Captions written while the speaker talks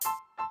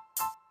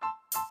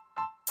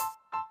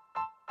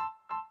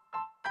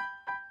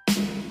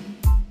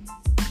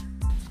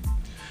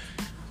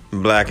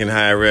Black and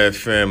High Red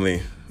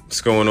family,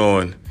 what's going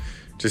on?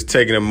 Just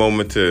taking a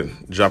moment to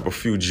drop a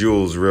few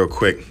jewels real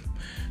quick.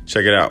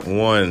 Check it out.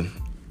 One,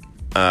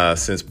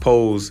 since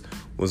Pose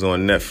was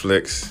on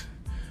Netflix,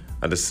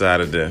 I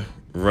decided to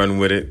run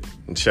with it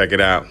and check it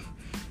out.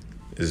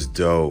 It's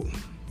dope.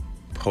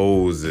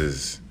 Pose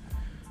is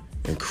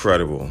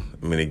incredible.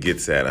 I mean, it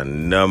gets at a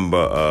number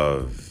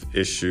of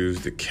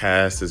issues. The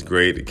cast is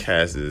great. The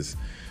cast is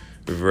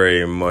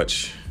very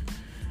much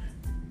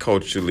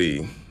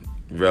culturally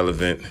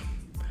relevant,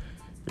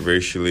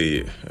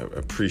 racially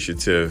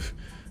appreciative.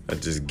 I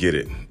just get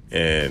it.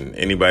 And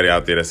anybody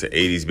out there that's an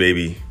 80s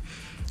baby,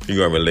 you're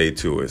going to relate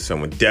to it.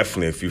 Someone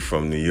definitely, if you're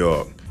from New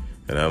York,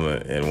 and I'm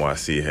an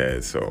NYC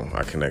head, so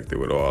I connected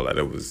with all that.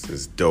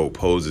 It's dope.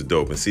 Pose is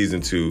dope. And season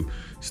 2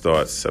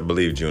 starts, I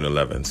believe, June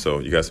 11th. So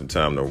you got some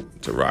time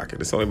to rock it.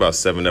 It's only about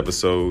 7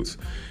 episodes,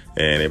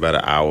 and about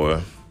an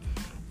hour,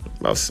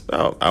 about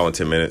hour and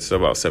 10 minutes, so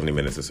about 70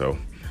 minutes or so.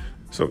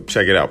 So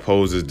check it out.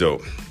 Pose is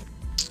dope.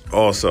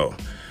 Also,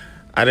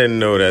 I didn't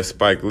know that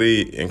Spike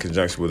Lee, in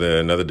conjunction with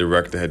another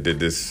director, had did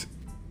this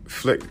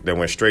flick that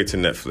went straight to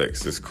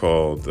Netflix. It's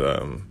called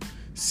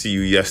See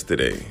You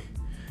Yesterday.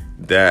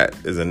 That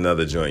is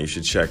another joint you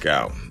should check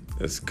out.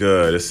 It's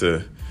good.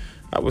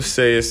 I would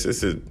say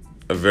it's a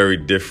very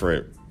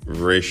different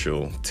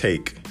racial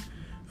take,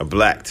 a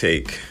black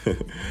take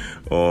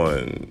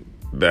on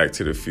Back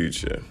to the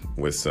Future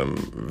with some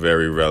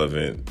very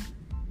relevant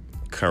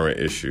current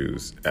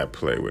issues at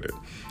play with it.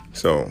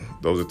 So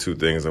those are 2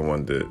 things I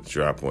wanted to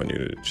drop on you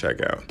to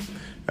check out.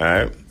 All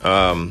right.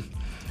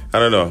 I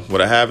don't know.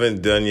 What I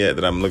haven't done yet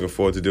that I'm looking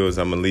forward to do is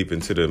I'm going to leap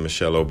into the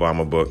Michelle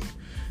Obama book.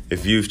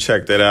 If you've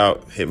checked that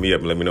out, hit me up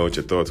and let me know what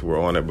your thoughts were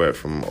on it. But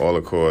from all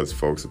accords,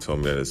 folks have told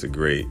me that it's a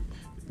great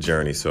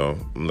journey. So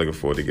I'm looking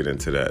forward to get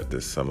into that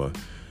this summer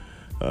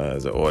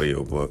as an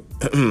audio book.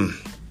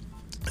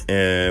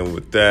 And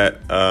with that,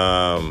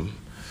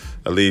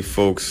 I leave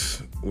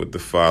folks with the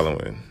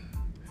following.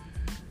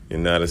 You're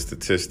not a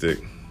statistic.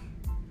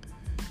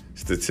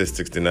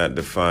 Statistics do not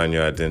define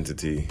your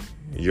identity.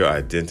 Your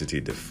identity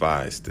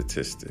defies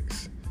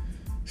statistics.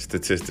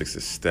 Statistics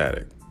is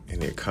static in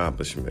the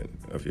accomplishment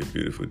of your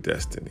beautiful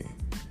destiny.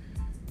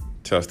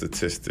 Tell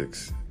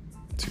statistics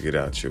to get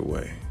out your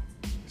way.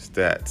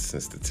 Stats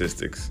and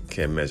statistics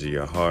can't measure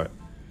your heart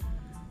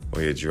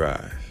or your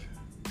drive.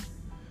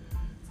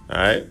 All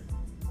right?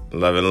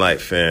 Love and light,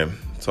 fam.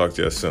 Talk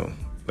to you soon.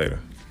 Later.